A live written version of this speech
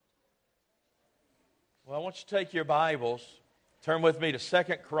Well, I want you to take your Bibles, turn with me to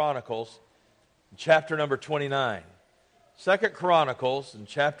 2 Chronicles, chapter number 29. 2 Chronicles, in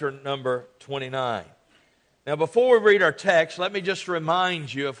chapter number 29. Now, before we read our text, let me just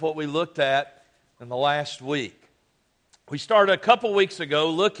remind you of what we looked at in the last week. We started a couple weeks ago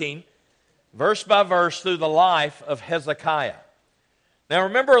looking, verse by verse, through the life of Hezekiah. Now,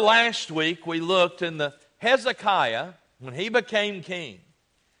 remember last week we looked in the Hezekiah, when he became king,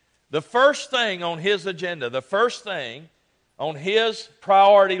 the first thing on his agenda, the first thing on his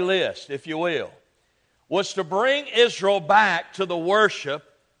priority list, if you will, was to bring Israel back to the worship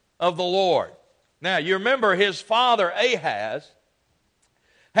of the Lord. Now, you remember his father Ahaz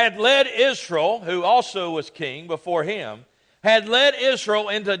had led Israel, who also was king before him, had led Israel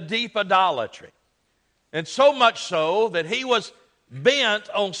into deep idolatry. And so much so that he was bent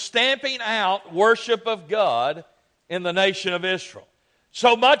on stamping out worship of God in the nation of Israel.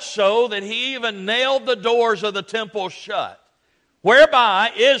 So much so that he even nailed the doors of the temple shut,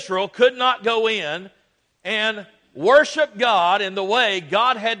 whereby Israel could not go in and worship God in the way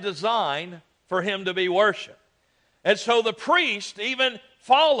God had designed for him to be worshiped. And so the priest even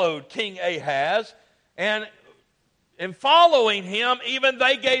followed King Ahaz, and in following him, even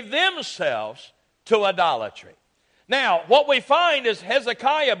they gave themselves to idolatry. Now, what we find is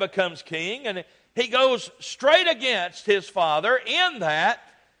Hezekiah becomes king, and he goes straight against his father in that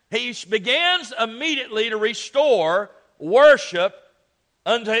he begins immediately to restore worship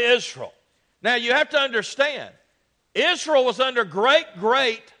unto Israel. Now, you have to understand, Israel was under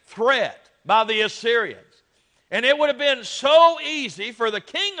great threat by the Assyrians. And it would have been so easy for the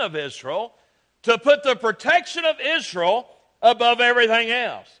king of Israel to put the protection of Israel above everything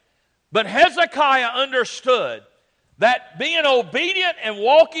else. But Hezekiah understood that being obedient and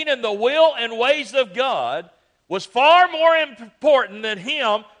walking in the will and ways of God was far more important than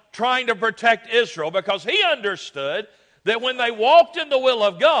him trying to protect Israel, because he understood that when they walked in the will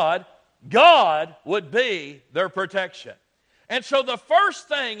of God, God would be their protection. And so the first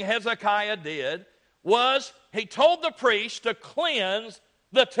thing Hezekiah did was he told the priests to cleanse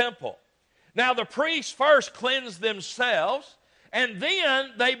the temple. Now the priests first cleansed themselves, and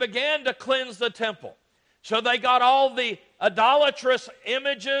then they began to cleanse the temple. So they got all the idolatrous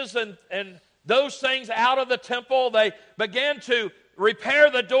images and those things out of the temple. They began to repair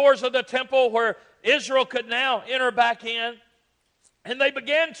the doors of the temple where Israel could now enter back in. And they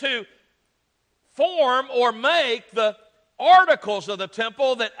began to form or make the articles of the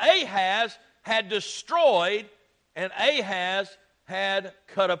temple that Ahaz had destroyed and Ahaz had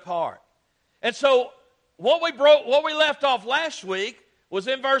cut apart. And so what we left off last week was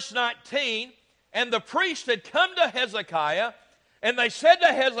in verse 19. And the priest had come to Hezekiah, and they said to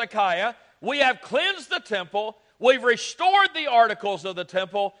Hezekiah, "We have cleansed the temple, we've restored the articles of the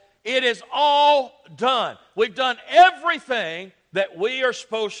temple, it is all done. We've done everything that we are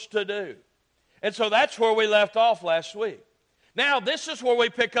supposed to do." And so that's where we left off last week. Now, this is where we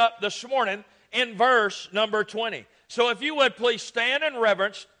pick up this morning in verse number 20. So if you would please stand in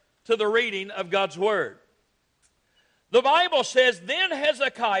reverence to the reading of God's Word. The Bible says, "Then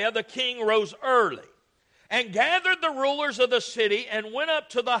Hezekiah the king rose early and gathered the rulers of the city and went up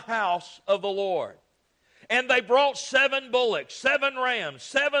to the house of the Lord. And they brought 7 bullocks, 7 rams,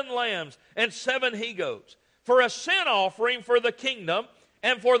 7 lambs, and 7 he-goats for a sin offering for the kingdom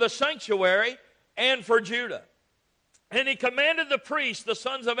and for the sanctuary and for Judah. And he commanded the priests, the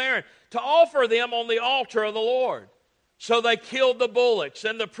sons of Aaron, to offer them on the altar of the Lord. So they killed the bullocks,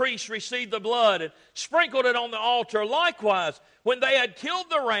 and the priests received the blood and sprinkled it on the altar. Likewise, when they had killed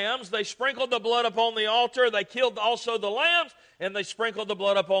the rams, they sprinkled the blood upon the altar. They killed also the lambs, and they sprinkled the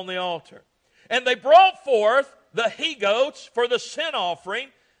blood upon the altar. And they brought forth the he-goats for the sin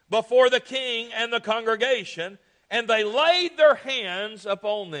offering before the king and the congregation, and they laid their hands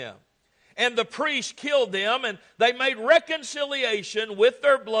upon them. And the priests killed them, and they made reconciliation with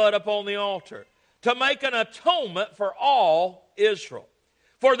their blood upon the altar, to make an atonement for all Israel.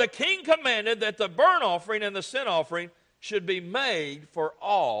 For the king commanded that the burnt offering and the sin offering should be made for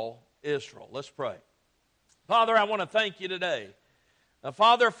all Israel." Let's pray. Father, I want to thank you today.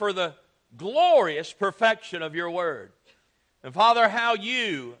 Father, for the glorious perfection of your word. And Father, how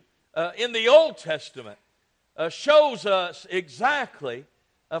you, in the Old Testament, shows us exactly,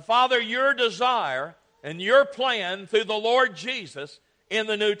 Father, your desire and your plan through the Lord Jesus in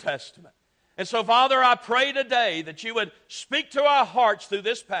the New Testament. And so, Father, I pray today that you would speak to our hearts through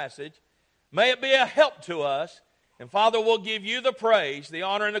this passage. May it be a help to us. And, Father, we'll give you the praise, the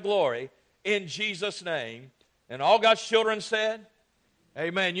honor, and the glory in Jesus' name. And all God's children said,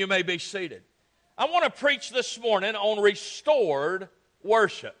 amen. You may be seated. I want to preach this morning on restored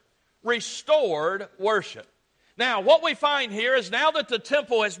worship. restored worship. Now, what we find here is now that the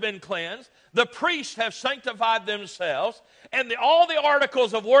temple has been cleansed, the priests have sanctified themselves, and all the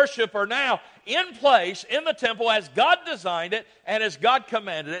articles of worship are now in place in the temple as God designed it and as God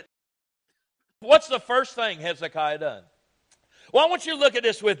commanded it. What's the first thing Hezekiah done? Well, I want you to look at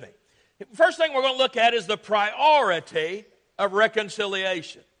this with me. First thing we're going to look at is the priority of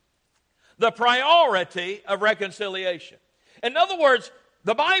reconciliation. The priority of reconciliation. In other words,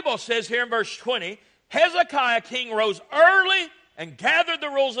 the Bible says here in verse 20, Hezekiah king rose early and gathered the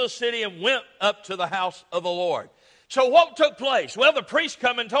rules of the city and went up to the house of the Lord. So what took place? Well, the priest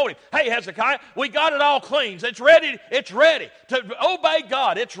come and told him, hey, Hezekiah, we got it all cleansed. It's ready to obey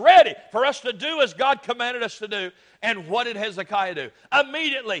God. It's ready for us to do as God commanded us to do. And what did Hezekiah do?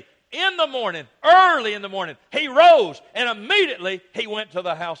 Immediately, in the morning, early in the morning, he rose and immediately he went to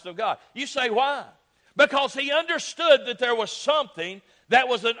the house of God. You say, why? Because he understood that there was something that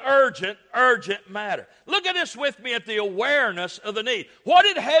was an urgent matter. Look at this with me at the awareness of the need. What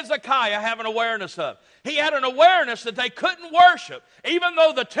did Hezekiah have an awareness of? He had an awareness that they couldn't worship. Even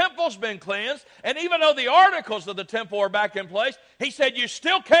though the temple's been cleansed, and even though the articles of the temple are back in place, he said, you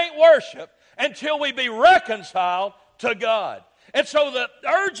still can't worship until we be reconciled to God. And so the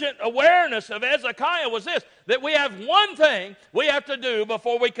urgent awareness of Hezekiah was this, that we have one thing we have to do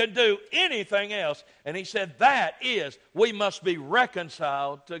before we can do anything else. And he said, that is, we must be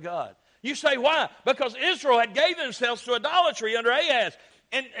reconciled to God. You say, why? Because Israel had gave themselves to idolatry under Ahaz.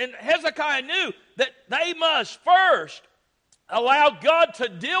 And Hezekiah knew that they must first allow God to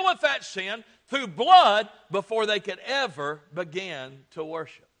deal with that sin through blood before they could ever begin to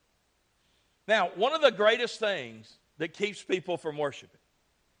worship. Now, one of the greatest things that keeps people from worshiping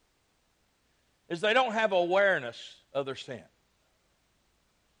is they don't have awareness of their sin.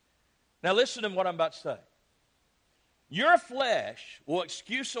 Now listen to what I'm about to say. Your flesh will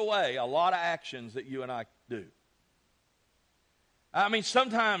excuse away a lot of actions that you and I do. I mean,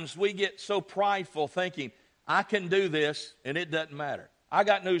 sometimes we get so prideful thinking, I can do this and it doesn't matter. I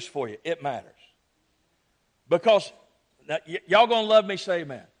got news for you. It matters. Because, y'all going to love me, say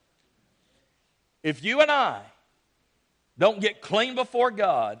amen. If you and I don't get clean before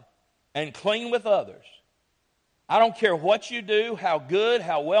God and clean with others, I don't care what you do, how good,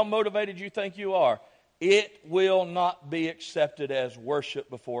 how well motivated you think you are, it will not be accepted as worship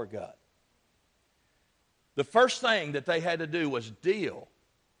before God. The first thing that they had to do was deal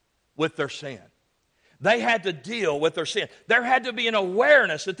with their sin. They had to deal with their sin. There had to be an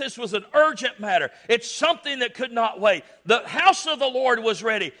awareness that this was an urgent matter. It's something that could not wait. The house of the Lord was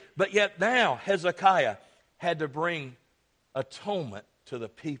ready, but yet now Hezekiah had to bring atonement to the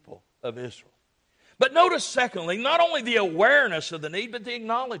people of Israel. But notice, secondly, not only the awareness of the need, but the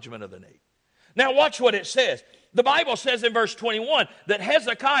acknowledgement of the need. Now watch what it says. The Bible says in verse 21 that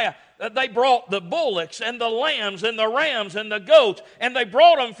Hezekiah, they brought the bullocks and the lambs and the rams and the goats, and they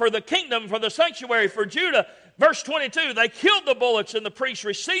brought them for the kingdom, for the sanctuary, for Judah. Verse 22, they killed the bullocks, and the priests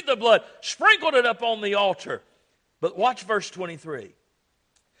received the blood, sprinkled it up on the altar. But watch verse 23.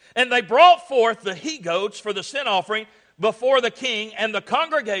 And they brought forth the he-goats for the sin offering before the king and the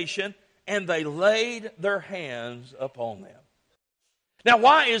congregation, and they laid their hands upon them. Now,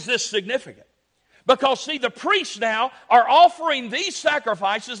 why is this significant? Because, see, the priests now are offering these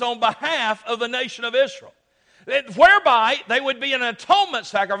sacrifices on behalf of the nation of Israel, whereby they would be an atonement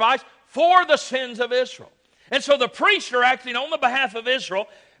sacrifice for the sins of Israel. And so the priests are acting on the behalf of Israel,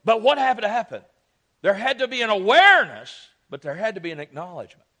 but what had to happen? There had to be an awareness, but there had to be an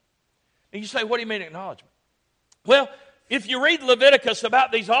acknowledgement. And you say, what do you mean acknowledgement? Well, if you read Leviticus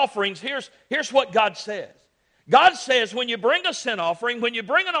about these offerings, here's what God says. God says, when you bring a sin offering, when you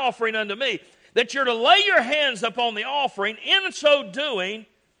bring an offering unto me, that you're to lay your hands upon the offering. In so doing,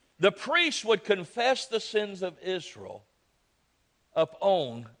 the priest would confess the sins of Israel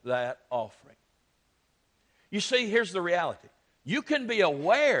upon that offering. You see, here's the reality. You can be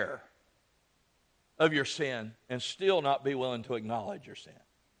aware of your sin and still not be willing to acknowledge your sin.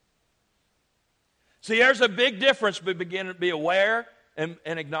 See, there's a big difference between to be aware and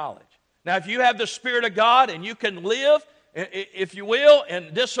acknowledge. Now, if you have the Spirit of God and you can live, if you will,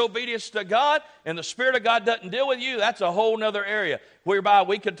 in disobedience to God, and the Spirit of God doesn't deal with you, that's a whole other area, whereby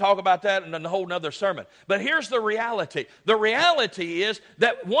we could talk about that in a whole other sermon. But here's the reality. The reality is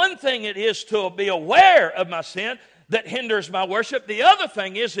that one thing it is to be aware of my sin that hinders my worship. The other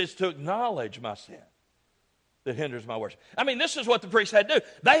thing is to acknowledge my sin that hinders my worship. I mean, this is what the priests had to do.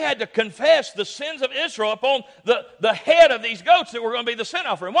 They had to confess the sins of Israel upon the head of these goats that were going to be the sin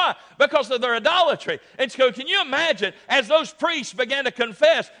offering. Why? Because of their idolatry. And so can you imagine, as those priests began to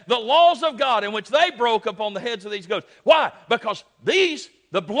confess the laws of God in which they broke upon the heads of these goats? Why? Because these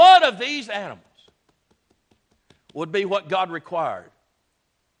The blood of these animals would be what God required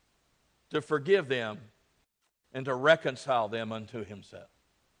to forgive them and to reconcile them unto himself.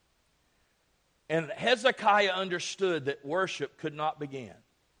 And Hezekiah understood that worship could not begin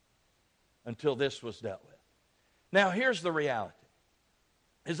until this was dealt with. Now, here's the reality.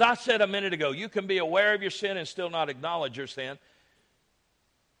 As I said a minute ago, you can be aware of your sin and still not acknowledge your sin.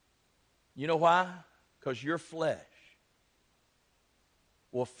 You know why? Because your flesh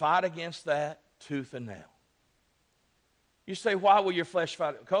will fight against that tooth and nail. You say, why will your flesh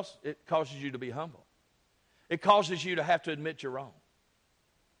fight? Because it causes you to be humble. It causes you to have to admit you're wrong.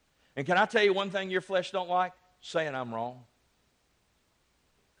 And can I tell you one thing your flesh don't like? Saying I'm wrong.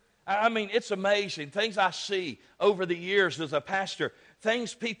 I mean, it's amazing. Things I see over the years as a pastor,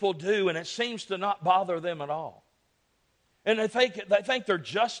 things people do, and it seems to not bother them at all. And they think they're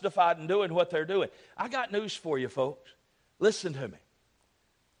justified in doing what they're doing. I got news for you, folks. Listen to me.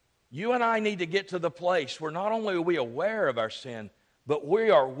 You and I need to get to the place where not only are we aware of our sin, but we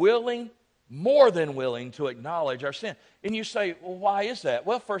are willing, more than willing, to acknowledge our sin. And you say, well, why is that?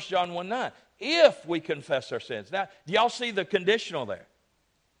 Well, 1 John 1:9, if we confess our sins. Now, do y'all see the conditional there?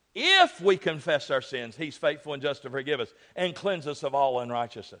 If we confess our sins, he's faithful and just to forgive us and cleanse us of all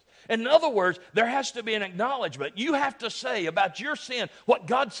unrighteousness. In other words, there has to be an acknowledgement. You have to say about your sin what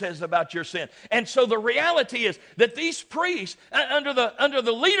God says about your sin. And so the reality is that these priests, under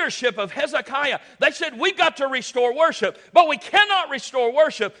the leadership of Hezekiah, they said, we've got to restore worship, but we cannot restore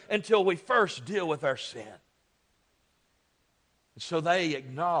worship until we first deal with our sin. So they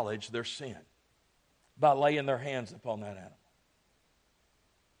acknowledged their sin by laying their hands upon that animal.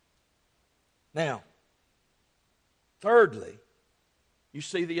 Now, thirdly, you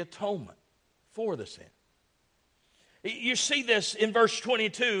see the atonement for the sin. You see this in verse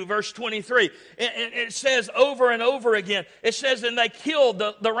 22, verse 23. It says over and over again, it says, and they killed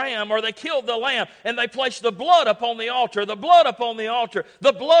the ram, or they killed the lamb, and they placed the blood upon the altar, the blood upon the altar,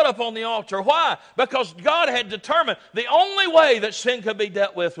 the blood upon the altar. Why? Because God had determined the only way that sin could be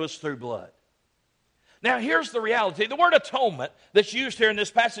dealt with was through blood. Now, here's the reality. The word atonement that's used here in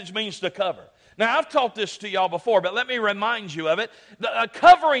this passage means to cover. Now, I've taught this to y'all before, but let me remind you of it. The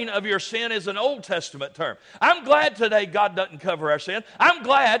covering of your sin is an Old Testament term. I'm glad today God doesn't cover our sin. I'm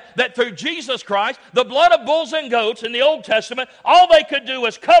glad that through Jesus Christ, the blood of bulls and goats in the Old Testament, all they could do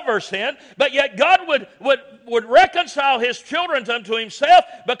was cover sin, but yet God would reconcile his children unto himself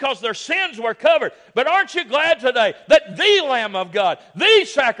because their sins were covered. But aren't you glad today that the Lamb of God, the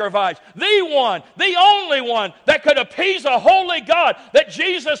sacrifice, the one, the only one that could appease a holy God, that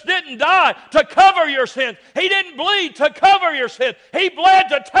Jesus didn't die to cover your sins. He didn't bleed to cover your sins. He bled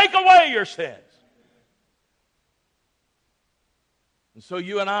to take away your sins. And so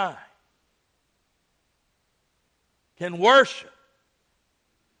you and I can worship.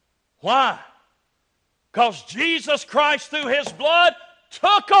 Why? Because Jesus Christ, through his blood,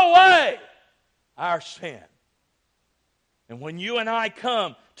 took away our sin. And when you and I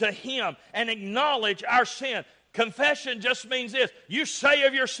come to him and acknowledge our sin, confession just means this. You say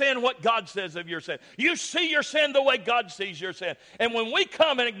of your sin what God says of your sin. You see your sin the way God sees your sin. And when we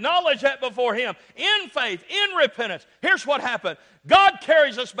come and acknowledge that before him, in faith, in repentance, here's what happened. God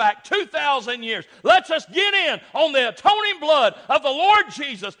carries us back 2,000 years. Lets us get in on the atoning blood of the Lord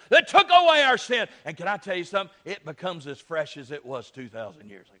Jesus that took away our sin. And can I tell you something? It becomes as fresh as it was 2,000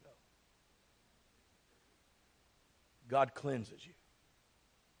 years ago. God cleanses you.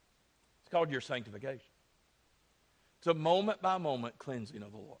 It's called your sanctification. It's a moment-by-moment cleansing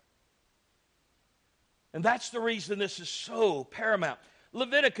of the Lord. And that's the reason this is so paramount.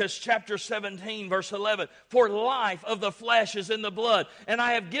 Leviticus chapter 17, verse 11, for life of the flesh is in the blood, and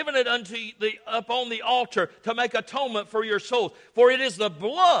I have given it upon the altar to make atonement for your souls. For it is the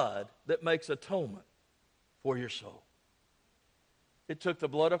blood that makes atonement for your soul. It took the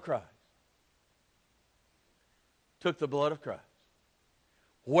blood of Christ. Took the blood of Christ.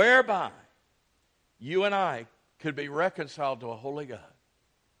 Whereby you and I could be reconciled to a holy God.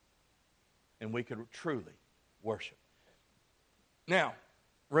 And we could truly worship. Now,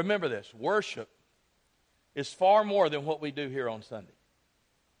 remember this. Worship is far more than what we do here on Sunday.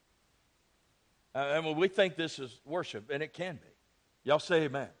 We think this is worship, and it can be. Y'all say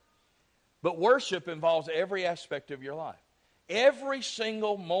amen. But worship involves every aspect of your life. Every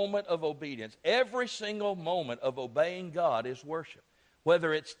single moment of obedience, every single moment of obeying God is worship.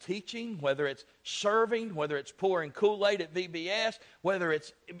 Whether it's teaching, whether it's serving, whether it's pouring Kool-Aid at VBS, whether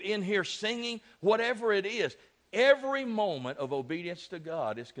it's in here singing, whatever it is, every moment of obedience to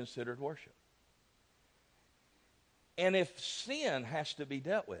God is considered worship. And if sin has to be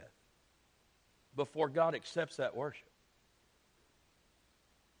dealt with before God accepts that worship,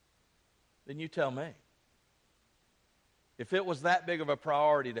 Then you tell me. If it was that big of a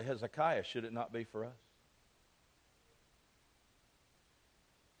priority to Hezekiah, should it not be for us?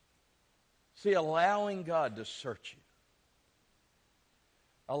 See, allowing God to search you,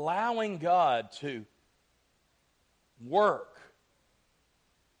 allowing God to work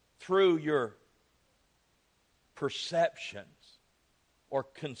through your perceptions or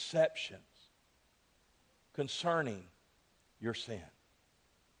conceptions concerning your sin.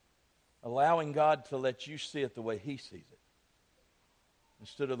 Allowing God to let you see it the way He sees it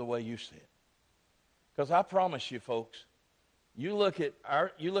instead of the way you see it. Because I promise you, folks, you look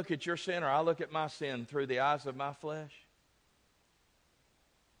at your sin or I look at my sin through the eyes of my flesh.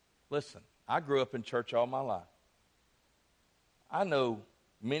 Listen, I grew up in church all my life. I know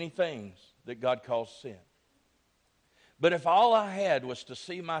many things that God calls sin. But if all I had was to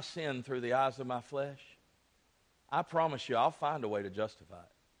see my sin through the eyes of my flesh, I promise you I'll find a way to justify it.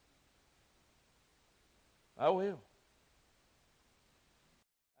 I will.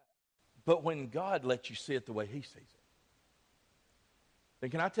 But when God lets you see it the way He sees it,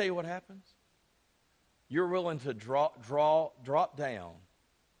 then can I tell you what happens? You're willing to drop down,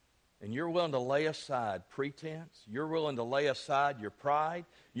 and you're willing to lay aside pretense. You're willing to lay aside your pride.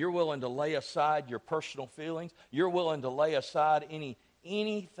 You're willing to lay aside your personal feelings. You're willing to lay aside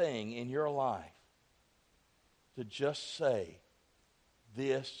anything in your life to just say,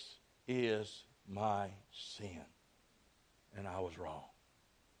 this is my sin. And I was wrong.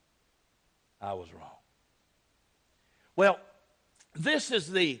 I was wrong. Well, this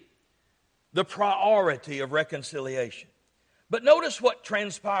is the priority of reconciliation. But notice what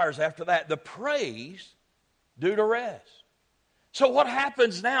transpires after that. The praise due to rest. So what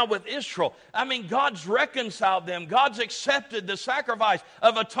happens now with Israel? I mean, God's reconciled them. God's accepted the sacrifice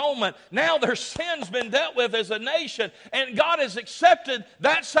of atonement. Now their sin's been dealt with as a nation. And God has accepted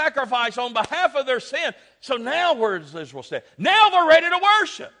that sacrifice on behalf of their sin. So now where does Israel stand? Now they're ready to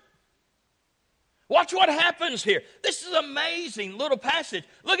worship. Watch what happens here. This is an amazing little passage.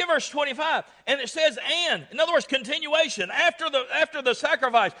 Look at verse 25. And it says, and, in other words, continuation, after the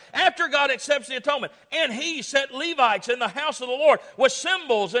sacrifice, after God accepts the atonement, and He set Levites in the house of the Lord with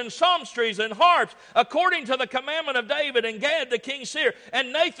cymbals and psalmistries and harps, according to the commandment of David and Gad the king's seer,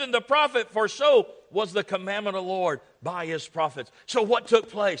 and Nathan the prophet, for so was the commandment of the Lord by His prophets. So what took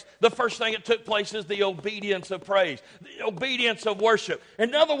place? The first thing that took place is the obedience of praise, the obedience of worship.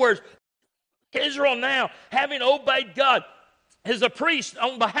 In other words, Israel now, having obeyed God, as a priest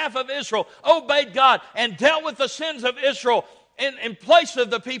on behalf of Israel, obeyed God and dealt with the sins of Israel in place of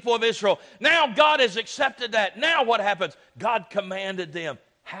the people of Israel. Now God has accepted that. Now what happens? God commanded them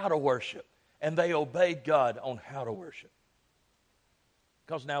how to worship. And they obeyed God on how to worship.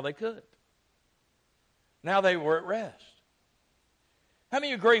 Because now they could. Now they were at rest. How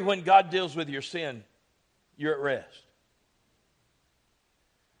many agree when God deals with your sin, you're at rest?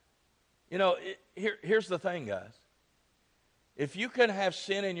 You know, here's the thing, guys. If you can have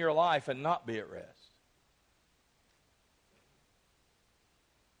sin in your life and not be at rest,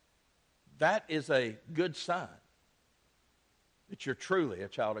 that is a good sign that you're truly a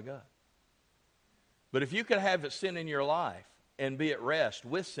child of God. But if you can have sin in your life and be at rest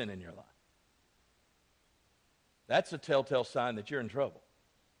with sin in your life, that's a telltale sign that you're in trouble.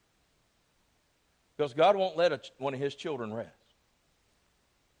 Because God won't let one of His children rest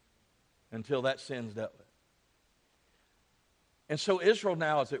until that sin's dealt with. And so Israel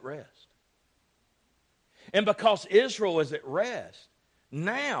now is at rest. And because Israel is at rest,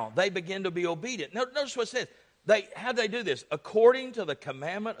 now they begin to be obedient. Notice what it says. How did they do this? According to the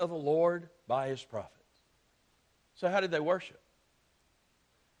commandment of the Lord by His prophets. So how did they worship?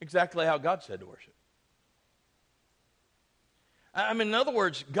 Exactly how God said to worship. I mean, in other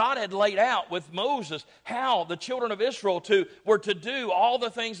words, God had laid out with Moses how the children of Israel were to do all the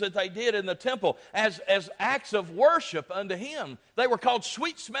things that they did in the temple as acts of worship unto Him. They were called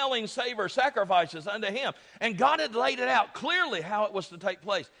sweet-smelling savor sacrifices unto Him. And God had laid it out clearly how it was to take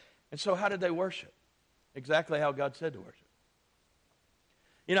place. And so how did they worship? Exactly how God said to worship.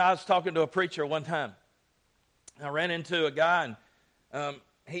 You know, I was talking to a preacher one time. I ran into a guy, and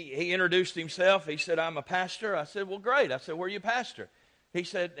he introduced himself. He said, I'm a pastor. I said, well, great. I said, where are you pastor? He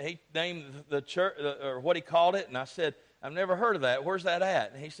said, he named the church, or what he called it, and I said, I've never heard of that. Where's that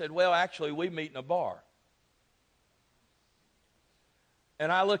at? And he said, well, actually, we meet in a bar.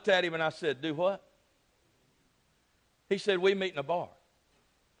 And I looked at him and I said, do what? He said, we meet in a bar.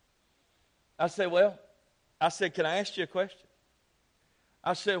 I said, can I ask you a question?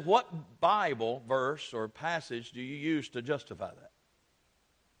 I said, what Bible verse or passage do you use to justify that?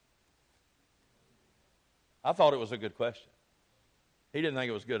 I thought it was a good question. He didn't think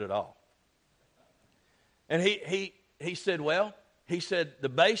it was good at all. And he said, well, he said, the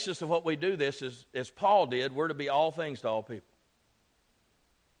basis of what we do this is, as Paul did, we're to be all things to all people.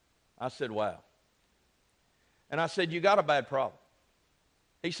 I said, wow. And I said, you got a bad problem.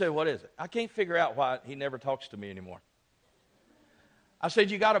 He said, what is it? I can't figure out why he never talks to me anymore. I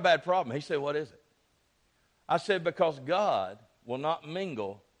said, you got a bad problem. He said, what is it? I said, because God will not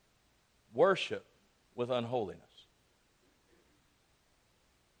mingle worship with unholiness.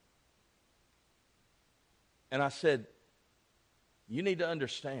 And I said, you need to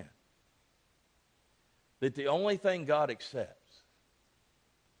understand that the only thing God accepts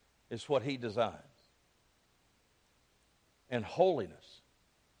is what He designs. And holiness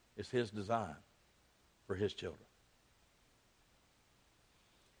is His design for His children.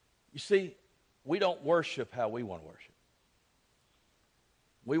 You see, we don't worship how we want to worship.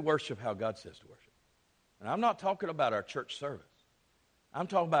 We worship how God says to worship. And I'm not talking about our church service. I'm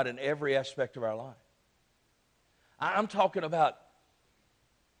talking about in every aspect of our life. I'm talking about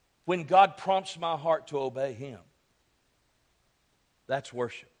when God prompts my heart to obey Him. That's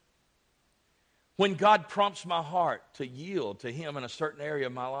worship. When God prompts my heart to yield to Him in a certain area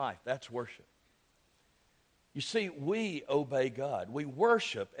of my life, that's worship. You see, we obey God. We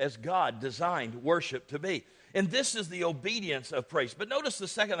worship as God designed worship to be. And this is the obedience of praise. But notice the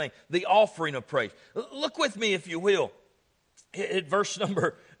second thing, the offering of praise. Look with me, if you will, at verse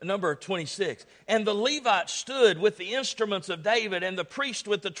number 26. And the Levites stood with the instruments of David, and the priest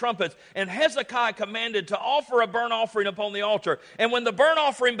with the trumpets. And Hezekiah commanded to offer a burnt offering upon the altar. And when the burnt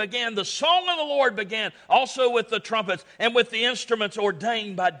offering began, the song of the Lord began, also with the trumpets and with the instruments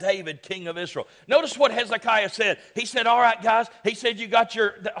ordained by David, king of Israel. Notice what Hezekiah said. He said, all right, guys. He said, you got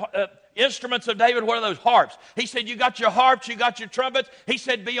your instruments of David. What are those? Harps. He said, you got your harps, you got your trumpets. He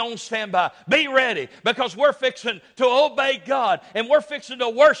said, be on standby. Be ready, because we're fixing to obey God, and we're fixing to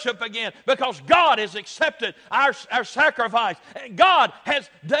worship again, because God has accepted our sacrifice, and God has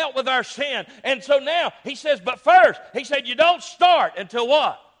dealt with our sin. And so now, he says, but first, he said, you don't start until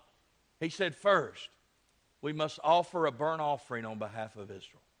what? He said, first, we must offer a burnt offering on behalf of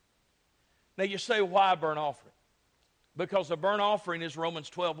Israel. Now you say, why a burnt offering? Because a burnt offering is Romans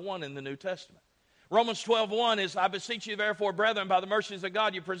 12:1 in the New Testament. Romans 12:1 is, I beseech you therefore, brethren, by the mercies of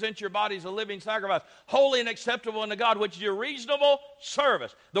God, you present your bodies a living sacrifice, holy and acceptable unto God, which is your reasonable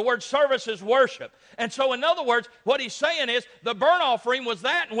service. The word service is worship. And so in other words, what he's saying is, the burnt offering was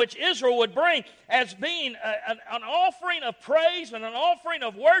that in which Israel would bring as being an offering of praise and an offering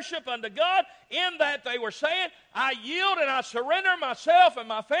of worship unto God, in that they were saying, I yield and I surrender myself and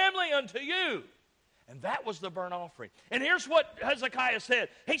my family unto you. And that was the burnt offering. And here's what Hezekiah said.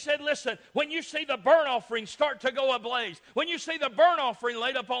 He said, listen, when you see the burnt offering start to go ablaze, when you see the burnt offering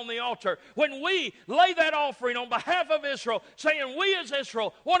laid upon the altar, when we lay that offering on behalf of Israel, saying we as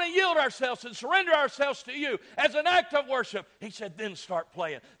Israel want to yield ourselves and surrender ourselves to you as an act of worship, he said, then start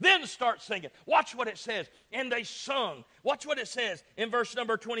playing. Then start singing. Watch what it says. And they sung. Watch what it says in verse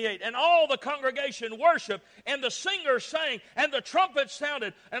number 28. And all the congregation worshiped, and the singers sang, and the trumpets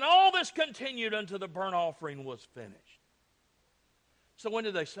sounded, and all this continued until the burnt offering was finished. So when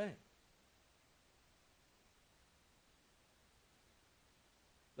did they sing?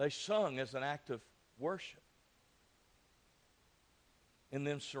 They sung as an act of worship, and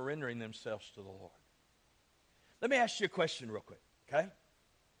then surrendering themselves to the Lord. Let me ask you a question real quick, okay?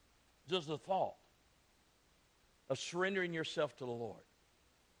 Does the thought of surrendering yourself to the Lord,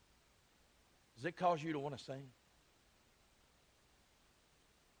 does it cause you to want to sing?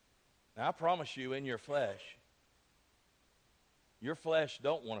 Now, I promise you, in your flesh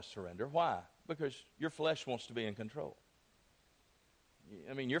don't want to surrender. Why? Because your flesh wants to be in control.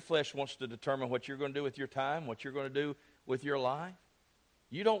 I mean, your flesh wants to determine what you're going to do with your time, what you're going to do with your life.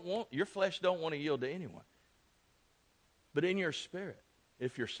 Your flesh don't want to yield to anyone. But in your spirit,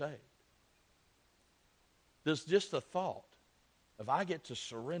 if you're saved, does just the thought of I get to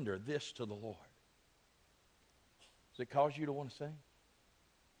surrender this to the Lord, does it cause you to want to sing?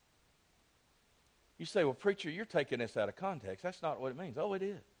 You say, well, preacher, you're taking this out of context. That's not what it means. Oh, it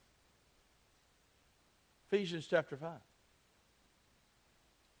is. Ephesians chapter 5.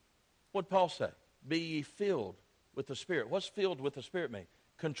 What did Paul say? Be ye filled with the Spirit. What's filled with the Spirit mean?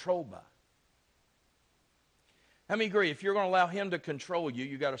 Controlled by. How many agree if you're going to allow Him to control you,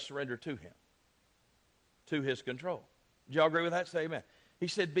 you got to surrender to Him, to His control? Do y'all agree with that? Say amen. He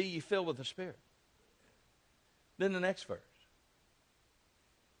said, be ye filled with the Spirit. Then the next verse.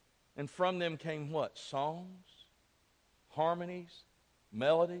 And from them came what? Songs, harmonies,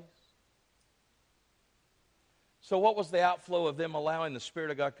 melodies. So what was the outflow of them allowing the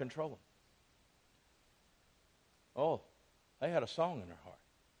Spirit of God control them? Oh, they had a song in their heart.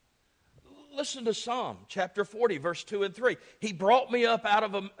 listen to Psalm chapter 40, verse 2 and 3. He brought me up out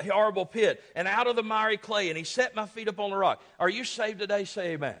of a horrible pit and out of the miry clay, and He set my feet upon the rock. Are you saved today?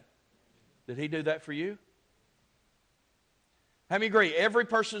 Say amen. Did He do that for you? How many agree? Every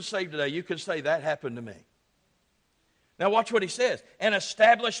person saved today, you can say, that happened to me. Now watch what He says. And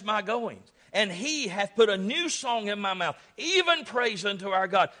established my goings. And He hath put a new song in my mouth, even praise unto our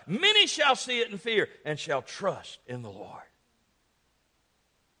God. Many shall see it and fear, and shall trust in the Lord.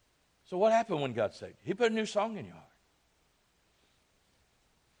 So what happened when God saved you? He put a new song in your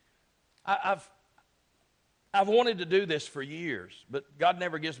heart. I've wanted to do this for years, but God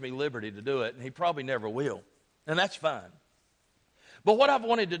never gives me liberty to do it, and He probably never will. And that's fine. But what I've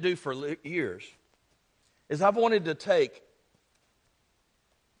wanted to do for years is I've wanted to take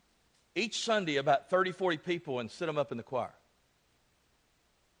each Sunday about 30, 40 people and sit them up in the choir.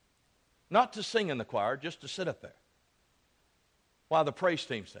 Not to sing in the choir, just to sit up there while the praise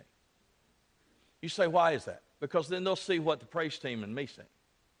team sings. You say, why is that? Because then they'll see what the praise team and me sing.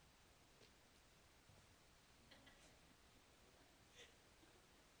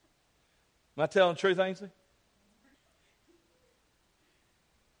 Am I telling the truth, Ainsley?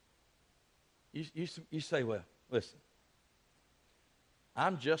 You say, well, listen,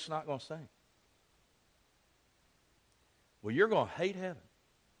 I'm just not going to sing. Well, you're going to hate heaven.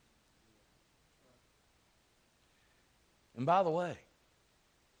 And by the way,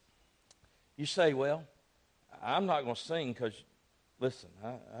 you say, well, I'm not going to sing because, listen,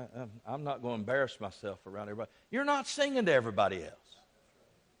 I'm not going to embarrass myself around everybody. You're not singing to everybody else.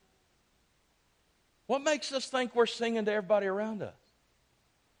 What makes us think we're singing to everybody around us?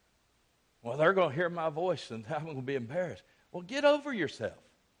 Well, they're going to hear my voice and I'm going to be embarrassed. Well, get over yourself.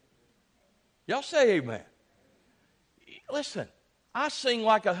 Y'all say amen. Listen, I sing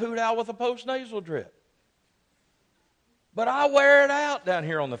like a hoot owl with a post-nasal drip. But I wear it out down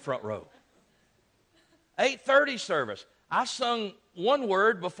here on the front row. 8:30 service. I sung one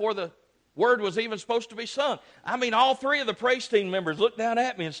word before the word was even supposed to be sung. I mean, all three of the praise team members looked down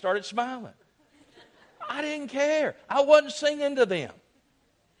at me and started smiling. I didn't care. I wasn't singing to them.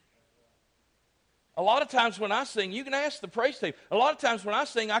 A lot of times when I sing, you can ask the praise team. A lot of times when I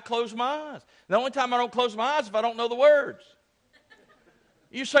sing, I close my eyes. The only time I don't close my eyes is if I don't know the words.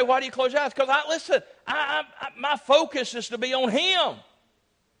 You say, why do you close your eyes? Because my focus is to be on Him.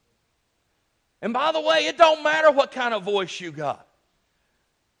 And by the way, it don't matter what kind of voice you got.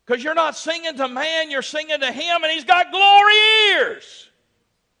 Because you're not singing to man, you're singing to Him, and He's got glory ears.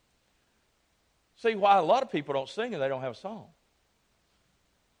 See why a lot of people don't sing and they don't have a song.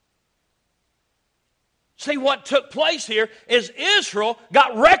 See, what took place here is Israel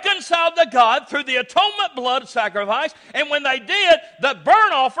got reconciled to God through the atonement blood sacrifice. And when they did, the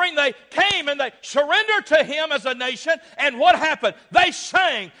burnt offering, they came and they surrendered to Him as a nation. And what happened? They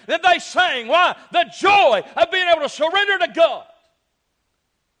sang. Then they sang. Why? The joy of being able to surrender to God.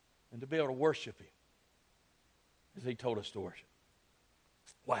 And to be able to worship Him as He told us to worship.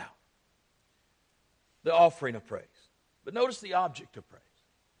 Wow. The offering of praise. But notice the object of praise.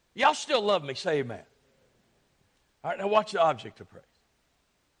 Y'all still love me? Say amen. All right, now watch the object of praise.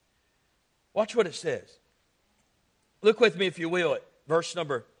 Watch what it says. Look with me, if you will, at verse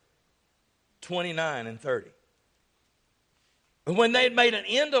number 29 and 30. And when they had made an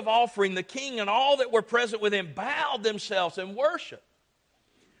end of offering, the king and all that were present with him bowed themselves and worshiped.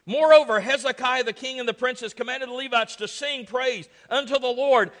 Moreover, Hezekiah the king and the princes commanded the Levites to sing praise unto the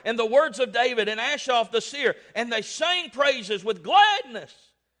Lord and the words of David and Asaph the seer. And they sang praises with gladness.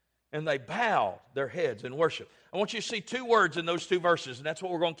 And they bowed their heads in worship. I want you to see two words in those two verses, and that's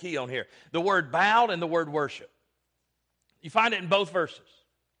what we're going to key on here. The word bowed and the word worship. You find it in both verses.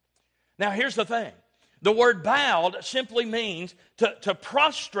 Now, here's the thing. The word bowed simply means to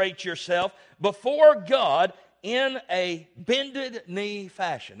prostrate yourself before God in a bended knee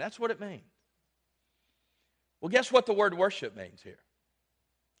fashion. That's what it means. Well, guess what the word worship means here?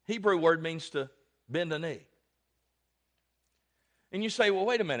 Hebrew word means to bend a knee. And you say, well,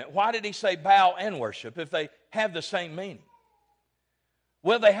 wait a minute. Why did he say bow and worship if they have the same meaning?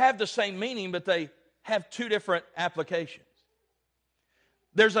 Well, they have the same meaning, but they have two different applications.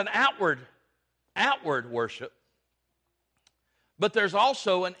 There's an outward worship, but there's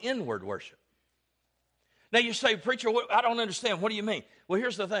also an inward worship. Now you say, preacher, I don't understand. What do you mean? Well,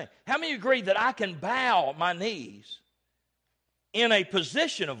 here's the thing. How many agree that I can bow my knees in a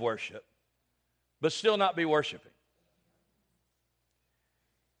position of worship, but still not be worshiping?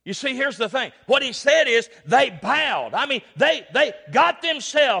 You see, here's the thing. What he said is they bowed. I mean, they got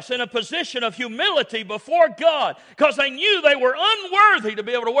themselves in a position of humility before God because they knew they were unworthy to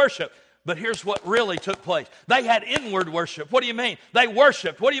be able to worship. But here's what really took place. They had inward worship. What do you mean? They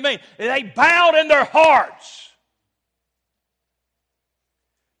worshiped. What do you mean? They bowed in their hearts.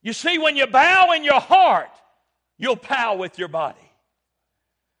 You see, when you bow in your heart, you'll bow with your body.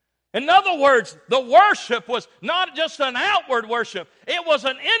 In other words, the worship was not just an outward worship. It was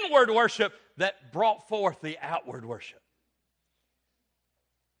an inward worship that brought forth the outward worship.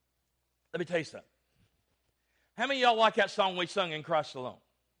 Let me tell you something. How many of y'all like that song we sung, In Christ Alone?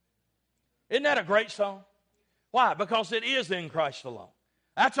 Isn't that a great song? Why? Because it is in Christ alone.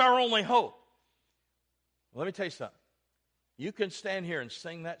 That's our only hope. Well, let me tell you something. You can stand here and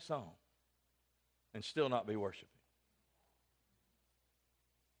sing that song and still not be worshiping.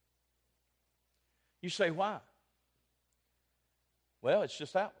 You say, why? Well, it's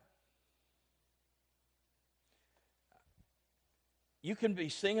just outward. You can be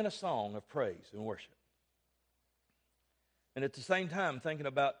singing a song of praise and worship, and at the same time thinking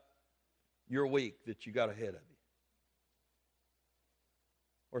about your week that you got ahead of you,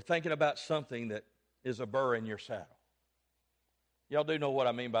 or thinking about something that is a burr in your saddle. Y'all do know what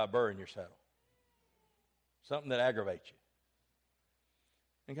I mean by a burr in your saddle. Something that aggravates you.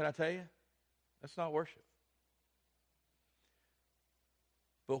 And can I tell you, that's not worship.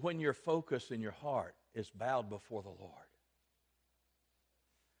 But when your focus in your heart is bowed before the Lord,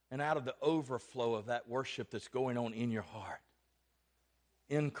 and out of the overflow of that worship that's going on in your heart,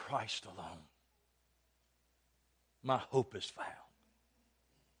 in Christ alone, my hope is found.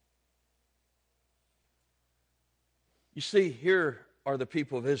 You see, here are the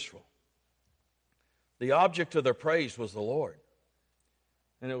people of Israel. The object of their praise was the Lord,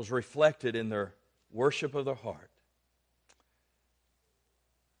 and it was reflected in their worship of their heart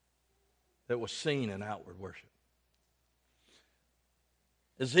that was seen in outward worship.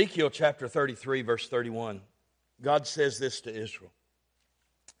 Ezekiel chapter 33, verse 31, God says this to Israel.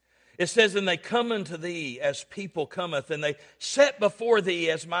 It says, and they come unto thee as people cometh, and they set before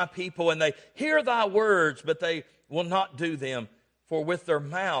thee as my people, and they hear thy words, but they will not do them, for with their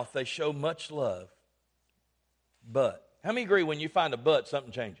mouth they show much love. But, how many agree when you find a but,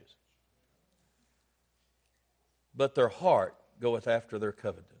 something changes? But their heart goeth after their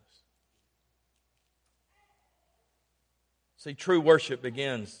covetousness. See, true worship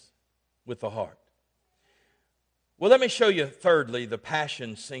begins with the heart. Well, let me show you, thirdly, the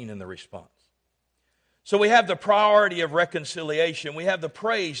passion seen in the response. So we have the priority of reconciliation, we have the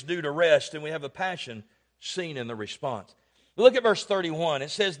praise due to rest, and we have the passion seen in the response. Look at verse 31.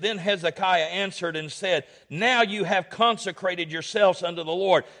 It says, then Hezekiah answered and said, now you have consecrated yourselves unto the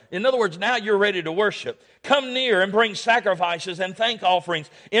Lord. In other words, now you're ready to worship. Come near and bring sacrifices and thank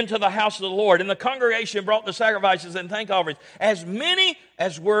offerings into the house of the Lord. And the congregation brought the sacrifices and thank offerings, as many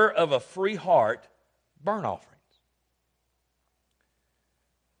as were of a free heart, burnt offerings.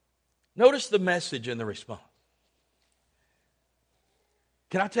 Notice the message in the response.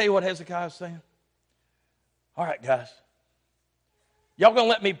 Can I tell you what Hezekiah is saying? All right, guys. Y'all going to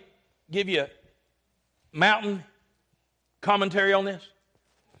let me give you a mountain commentary on this?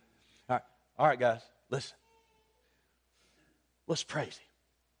 All right, guys, listen. Let's praise Him.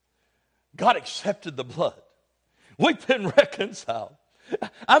 God accepted the blood. We've been reconciled.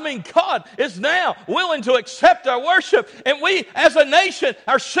 I mean, God is now willing to accept our worship, and we as a nation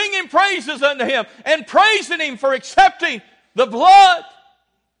are singing praises unto Him and praising Him for accepting the blood.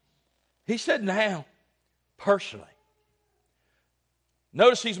 He said now, personally.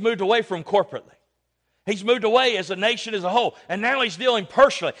 Notice He's moved away from corporately. He's moved away as a nation as a whole, and now He's dealing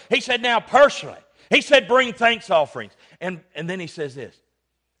personally. He said now personally. He said bring thanks offerings. And then He says this,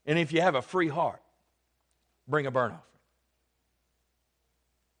 and if you have a free heart, bring a burnt offering.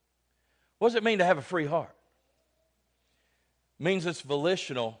 What does it mean to have a free heart? It means it's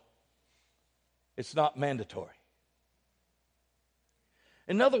volitional. It's not mandatory.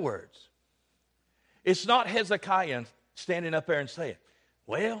 In other words, it's not Hezekiah standing up there and saying,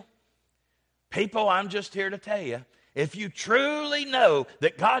 well, people, I'm just here to tell you, if you truly know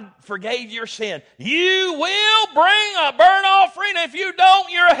that God forgave your sin, you will bring a burnt offering. If you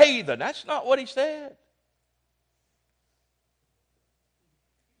don't, you're a heathen. That's not what he said.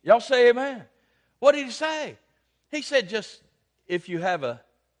 Y'all say amen. What did he say? He said just if you have a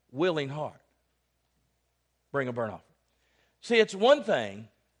willing heart, bring a burnt offering. See, it's one thing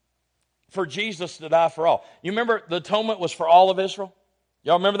for Jesus to die for all. You remember the atonement was for all of Israel?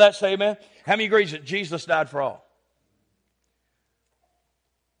 Y'all remember that? Say amen. How many agrees that Jesus died for all?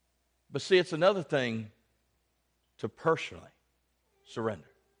 But see, it's another thing to personally surrender.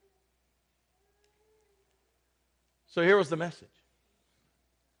 So here was the message.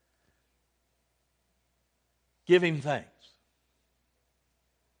 Give Him thanks.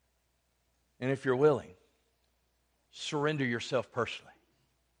 And if you're willing, surrender yourself personally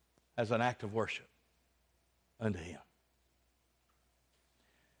as an act of worship unto Him.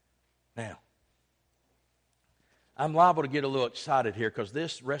 Now, I'm liable to get a little excited here because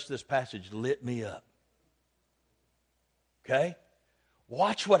this rest of this passage lit me up. Okay?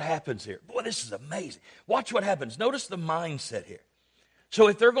 Watch what happens here. Boy, this is amazing. Watch what happens. Notice the mindset here. So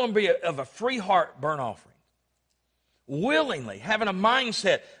if they're going to be of a free heart burnt offering, willingly, having a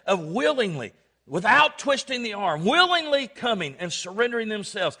mindset of willingly, without twisting the arm, willingly coming and surrendering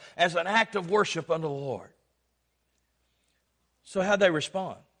themselves as an act of worship unto the Lord. So how'd they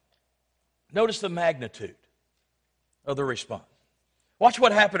respond? Notice the magnitude of the response. Watch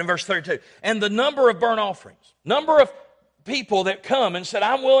what happened in verse 32. And the number of burnt offerings, number of people that come and said,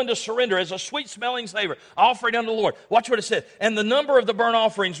 I'm willing to surrender as a sweet-smelling savor, offering unto the Lord. Watch what it said. And the number of the burnt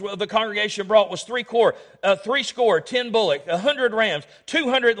offerings the congregation brought was 10 bullocks, 100 rams,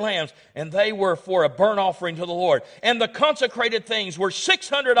 200 lambs, and they were for a burnt offering to the Lord. And the consecrated things were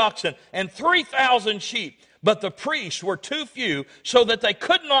 600 oxen and 3,000 sheep. But the priests were too few, so that they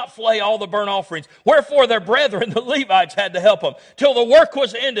could not flay all the burnt offerings. Wherefore their brethren, the Levites, had to help them, till the work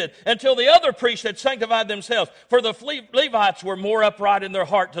was ended, until the other priests had sanctified themselves. For the Levites were more upright in their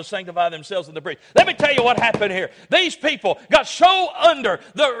heart to sanctify themselves than the priests. Let me tell you what happened here. These people got so under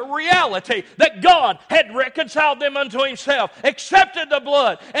the reality that God had reconciled them unto Himself, accepted the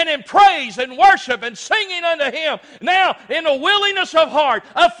blood, and in praise and worship and singing unto Him. Now, in a willingness of heart,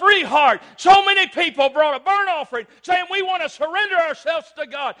 a free heart, so many people brought a burnt offering, saying we want to surrender ourselves to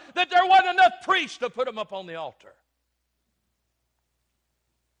God, that there wasn't enough priests to put them up on the altar.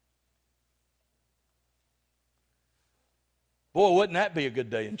 Boy, wouldn't that be a good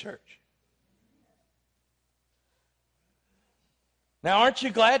day in church? Now, aren't you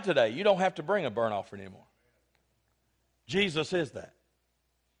glad today you don't have to bring a burnt offering anymore? Jesus is that.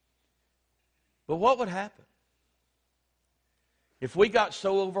 But what would happen if we got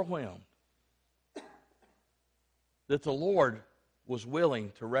so overwhelmed that the Lord was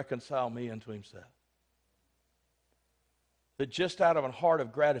willing to reconcile me unto Himself? That just out of a heart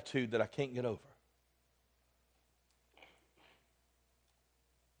of gratitude that I can't get over,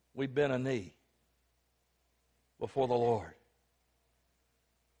 we bend a knee before the Lord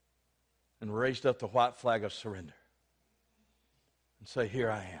and raised up the white flag of surrender and say, here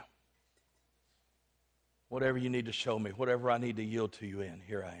I am. Whatever you need to show me, whatever I need to yield to you in,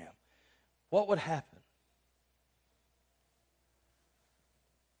 here I am. What would happen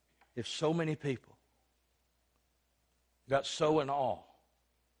if so many people got so in awe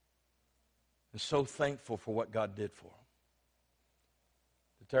and so thankful for what God did for them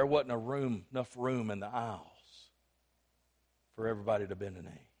that there wasn't enough room in the aisles for everybody to bend a knee?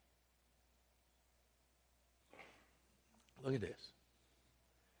 Look at this.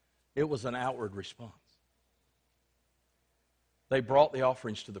 It was an outward response. They brought the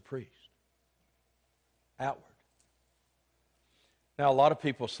offerings to the priest. Outward. Now, a lot of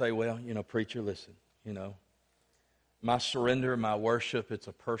people say, well, preacher, listen, my surrender, my worship, it's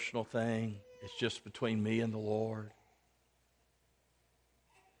a personal thing. It's just between me and the Lord.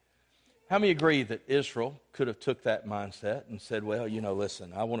 How many agree that Israel could have took that mindset and said, well,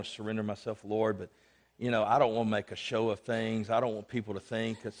 listen, I want to surrender myself, Lord, but, I don't want to make a show of things. I don't want people to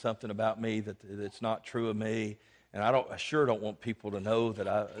think it's something about me that's not true of me. And I sure don't want people to know that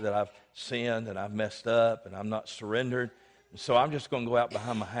I've sinned and I've messed up and I'm not surrendered. So I'm just going to go out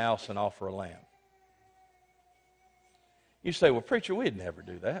behind my house and offer a lamb. You say, well, preacher, we'd never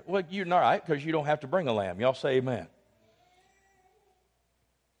do that. Well, you're not right, because you don't have to bring a lamb. Y'all say amen.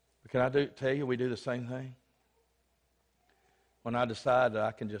 But can I tell you we do the same thing? When I decide that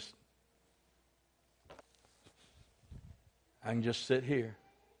I can just sit here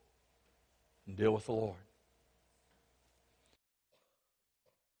and deal with the Lord.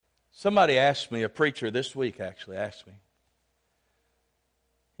 Somebody asked me, a preacher this week actually asked me.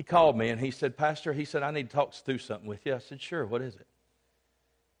 He called me and he said, Pastor, I need to talk through something with you. I said, sure, what is it?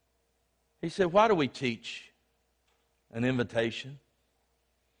 He said, why do we teach an invitation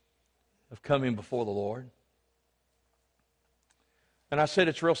of coming before the Lord? And I said,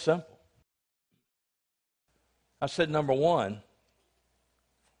 it's real simple. I said, number one,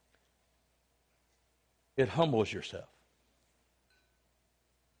 it humbles yourself.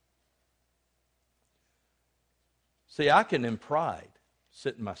 See, I can in pride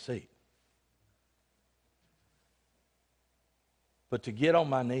sit in my seat. But to get on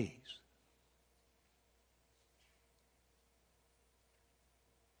my knees,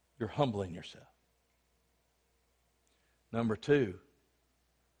 you're humbling yourself. Number two,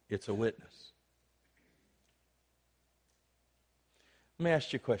 it's a witness. Let me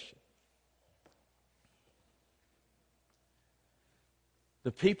ask you a question.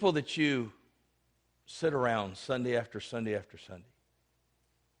 The people that you sit around Sunday after Sunday after Sunday,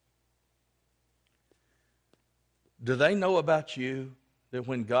 do they know about you that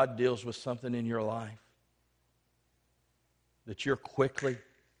when God deals with something in your life, that you're quickly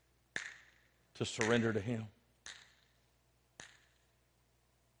to surrender to Him?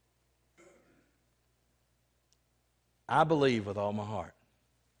 I believe with all my heart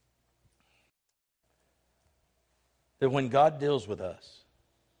that when God deals with us,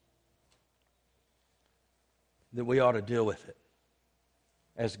 that we ought to deal with it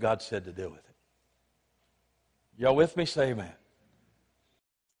as God said to deal with it. Y'all with me? Say amen.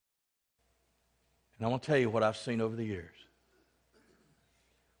 And I want to tell you what I've seen over the years.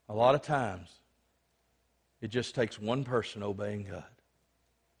 A lot of times, it just takes one person obeying God.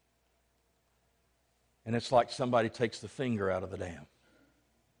 And it's like somebody takes the finger out of the dam.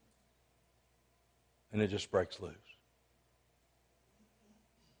 And it just breaks loose.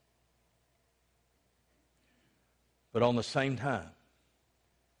 But on the same time,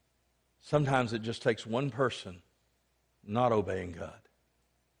 sometimes it just takes one person not obeying God.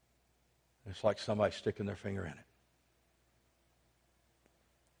 And it's like somebody sticking their finger in it.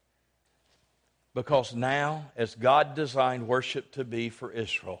 Because now, as God designed worship to be for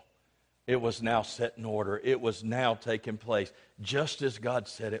Israel, it was now set in order. It was now taking place, just as God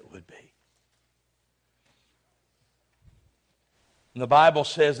said it would be. And the Bible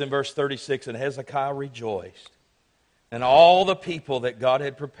says in verse 36, and Hezekiah rejoiced, and all the people that God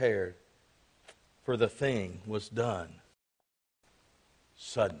had prepared, for the thing was done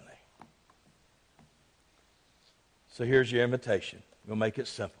suddenly. So here's your invitation. We'll make it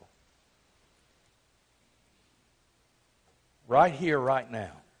simple. Right here, right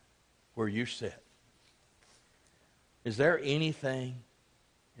now, where you sit, is there anything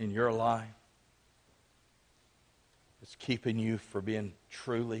in your life that's keeping you from being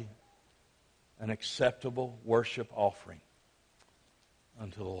truly an acceptable worship offering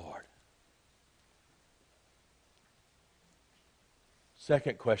unto the Lord?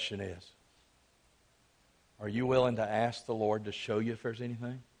 Second question is, are you willing to ask the Lord to show you if there's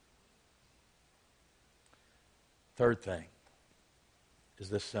anything? Third thing is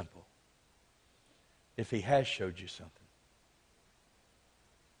this simple. If He has showed you something,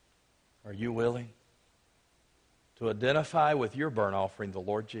 are you willing to identify with your burnt offering the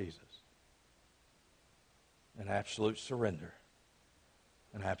Lord Jesus in absolute surrender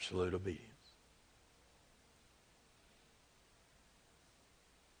and absolute obedience?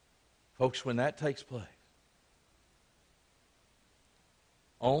 Folks, when that takes place,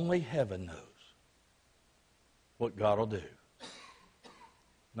 only heaven knows what God will do.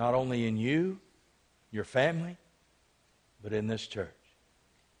 Not only in you, your family, but in this church.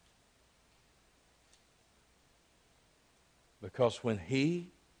 Because when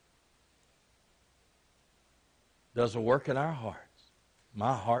He does a work in our hearts,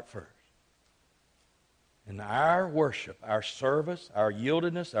 my heart first, and our worship, our service, our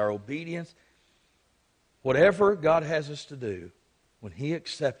yieldedness, our obedience, whatever God has us to do, when He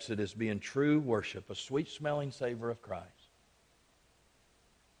accepts it as being true worship, a sweet-smelling savor of Christ,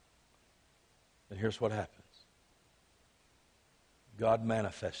 then here's what happens. God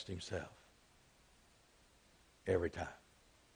manifests Himself every time.